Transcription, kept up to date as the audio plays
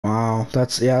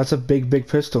that's a big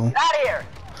pistol. Get out of here!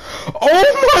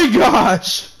 Oh my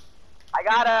gosh! I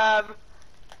got him!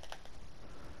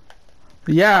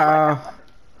 Yeah,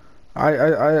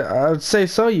 I'd say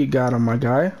so. You got him, my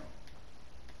guy.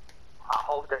 I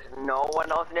hope there's no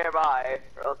one else nearby.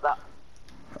 Or else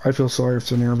I feel sorry if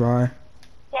they're nearby.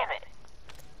 Damn it!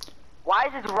 Why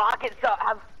does this rocket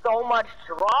have so much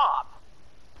drop?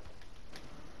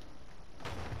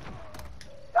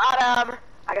 Got him!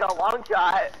 I got a long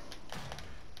shot.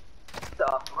 It's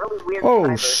a really weird Oh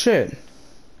sniper. shit!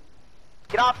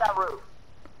 Get off that roof.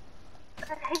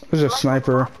 There's a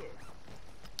sniper.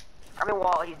 I mean,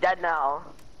 well, he's dead now.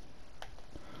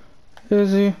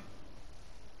 Is he? Is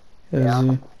Yeah.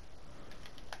 he?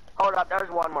 Hold up, there's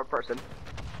one more person.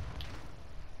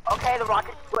 Okay, the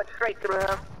rocket went straight through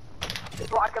him.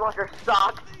 This rocket launcher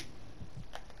sucks.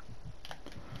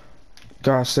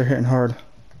 Gosh, they're hitting hard.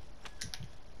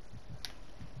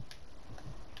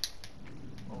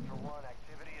 Ultra One,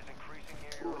 activity is increasing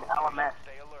here. Ooh, element.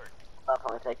 Stay alert. I'll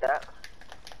definitely take that.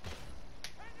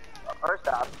 Well, first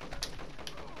off,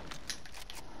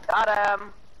 got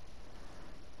him.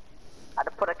 Had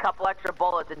to put a couple extra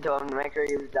bullets into him to make sure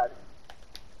he was dead.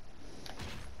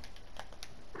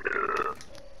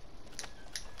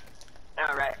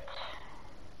 Alright.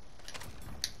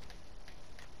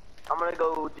 I'm gonna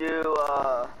go do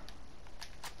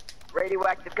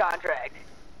radioactive contract.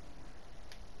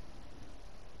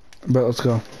 But let's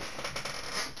go.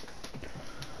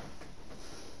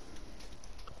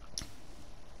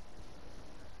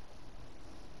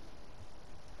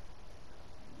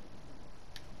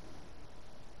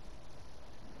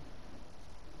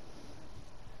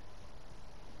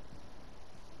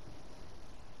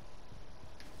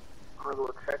 I'm gonna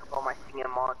go check up all my singing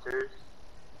monsters.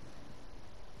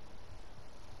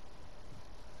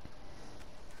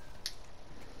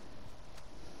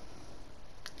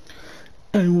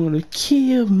 I wanna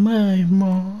kill my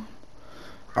mom.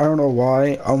 I don't know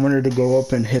why. I wanted to go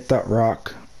up and hit that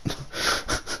rock.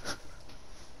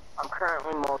 I'm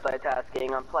currently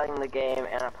multitasking. I'm playing the game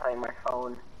and I'm playing my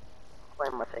phone.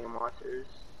 Playing my singing monsters.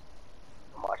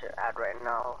 I'm watching an ad right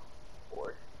now.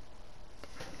 Or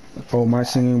Oh, my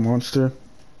singing monster.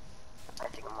 my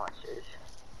singing monsters.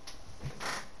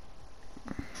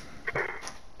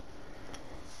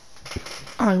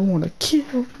 I wanna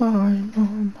kill my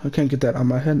mom. I can't get that out of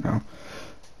my head now.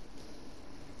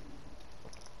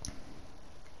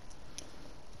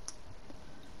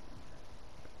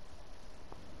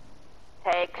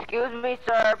 Hey, excuse me,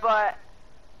 sir, but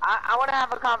I want to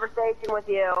have a conversation with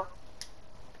you.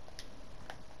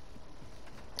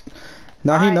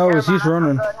 Now he Alright, knows never he's mind, I'm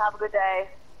running. good. Have a good day.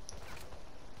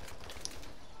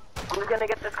 I'm just gonna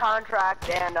get this contract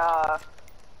and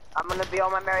I'm gonna be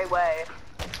on my merry way.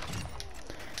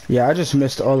 Yeah, I just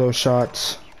missed all those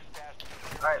shots.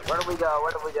 Alright, where do we go?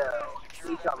 Where do we go?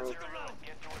 Please tell me.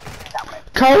 That way.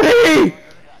 Cody!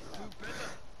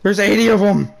 There's 80 of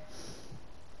them.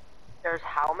 There's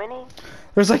how many?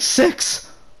 There's like 6.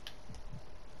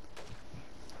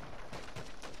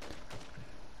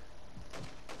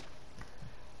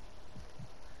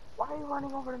 Why are you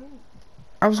running over to me?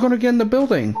 I was gonna get in the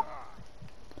building.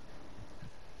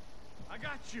 I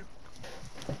got you.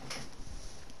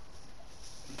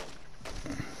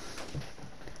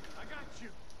 I got you.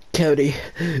 Cody,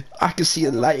 I can see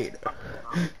a light.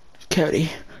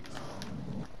 Cody.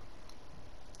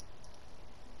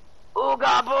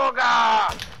 Ooga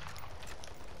booga!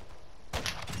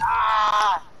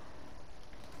 Ah!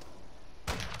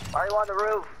 Why are you on the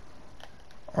roof?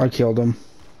 I killed him.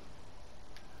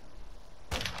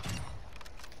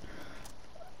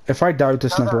 If I died with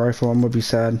this sniper rifle, I'm gonna be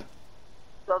sad.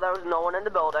 So there was no one in the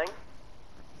building.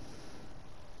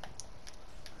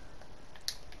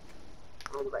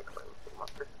 I'm gonna go back to my singing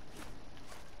monster.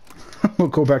 We'll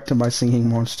go back to my singing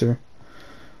monster.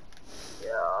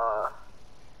 Yeah.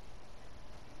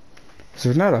 Is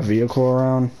there not a vehicle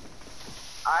around?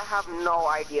 I have no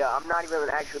idea. I'm not even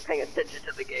actually paying attention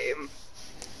to the game.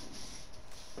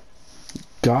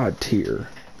 God tier.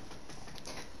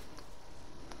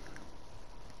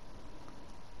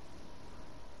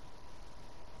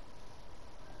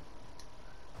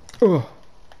 Ugh.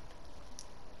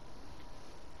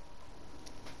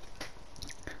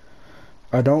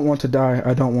 I don't want to die.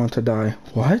 I don't want to die.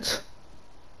 What?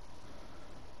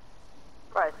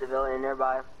 Probably a civilian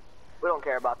nearby. We don't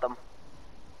care about them.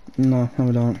 No,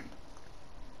 we don't.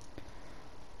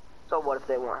 So what if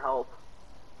they want help?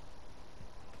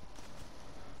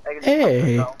 They can just help Hey,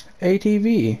 themselves.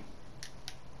 ATV.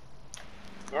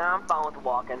 Yeah, I'm fine with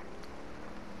walking.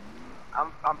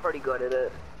 I'm pretty good at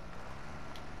it.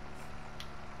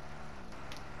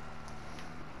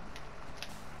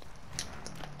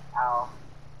 Ow.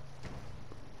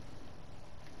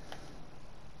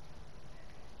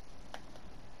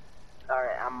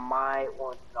 Alright, I might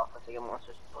want to go for second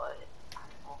monsters, but...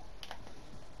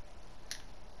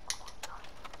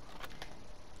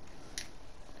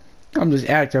 I'm just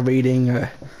activating a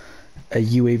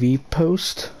UAV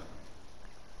post.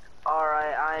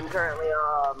 Alright, I'm currently,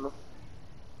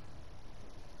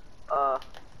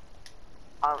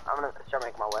 I'm gonna start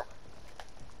making my way.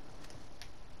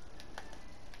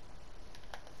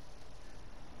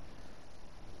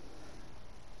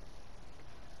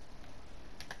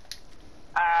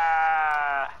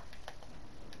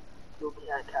 You'll be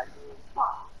attacking me.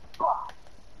 Bah, bah.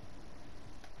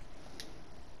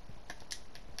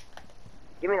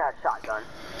 Give me that shotgun.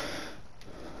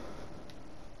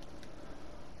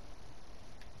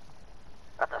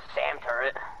 That's a SAM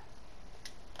turret.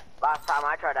 Last time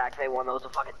I tried to activate one of those,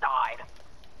 I fucking died.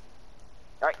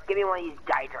 Alright, give me one of these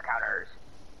Geiger counters.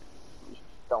 You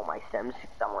stole my Sims.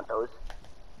 I want those.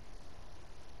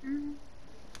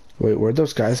 Wait, where'd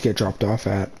those guys get dropped off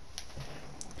at?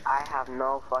 I have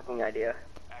no fucking idea.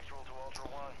 Actual to Ultra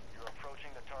One, you're approaching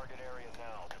the target area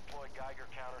now. Deploy Geiger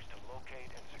counters to locate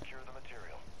and secure the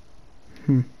material.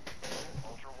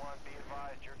 Ultra One, be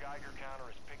advised, your Geiger counter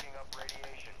is picking up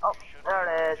radiation. Oh, You should there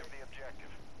it reach is. the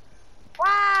objective.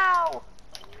 Wow!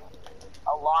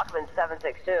 A Lockman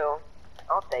 762.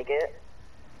 I'll take it.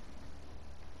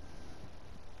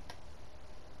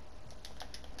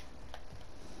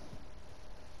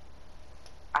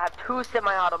 I have 2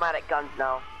 semi-automatic guns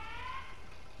now.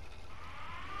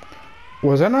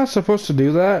 Was I not supposed to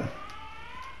do that?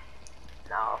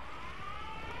 No.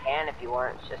 And if you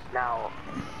weren't, just now,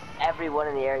 everyone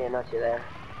in the area knows you're there.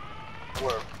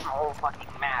 We're whole fucking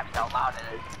maps how loud it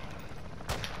is.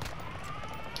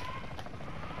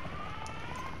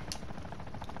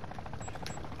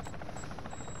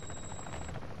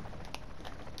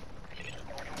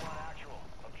 Ultra One actual.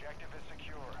 Objective is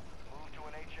secure. Move to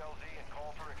an HLZ and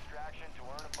call for extraction to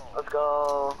earn a bonus. Let's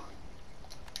go.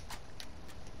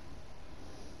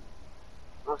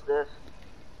 What's this?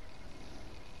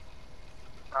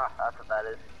 Ah, that's what that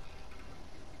is.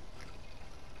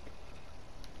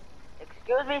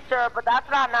 Excuse me, sir, but that's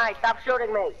not nice. Stop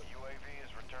shooting me. UAV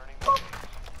is returning to base.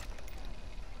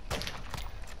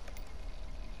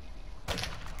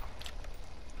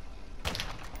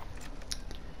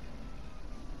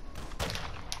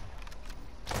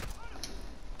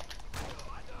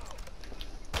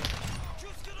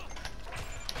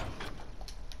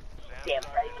 Damn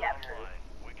right, Captain.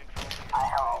 We control the I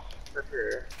help. For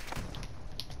sure.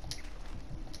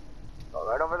 Go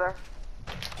right over there.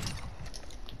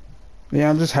 Yeah,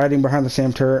 I'm just hiding behind the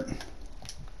SAM turret.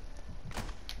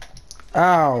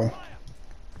 Ow. Ultra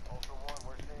One,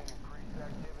 we're seeing increased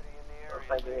activity in the Looks area.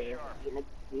 like Stay you're sharp. getting a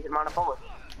decent amount of bullets.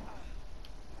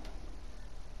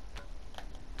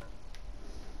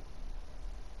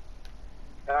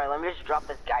 Alright, let me just drop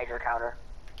this Geiger counter.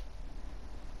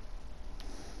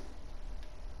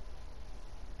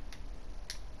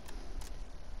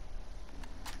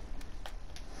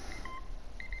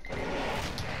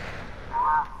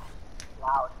 Ah,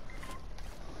 loud.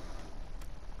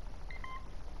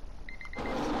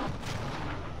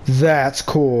 That's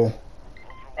cool.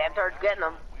 Sam turret's getting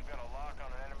them. We've got a lock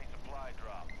on an enemy supply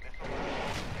drop. Missile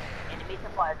Enemy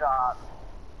supply drop.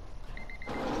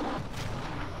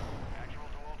 actual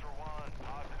to Ultra One.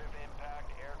 Positive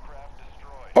impact. Aircraft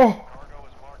destroyed. Oh. Cargo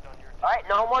is marked on your Alright,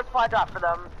 no more supply drop for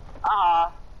them.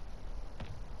 Oh.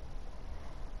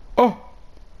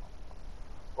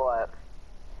 What?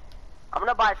 I'm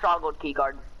gonna buy a stronghold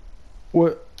keycard.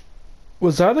 What?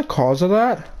 Was that the cause of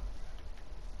that?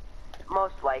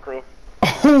 Most likely.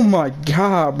 Oh my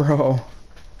god, bro.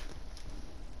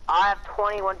 I have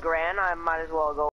 21 grand, I might as well go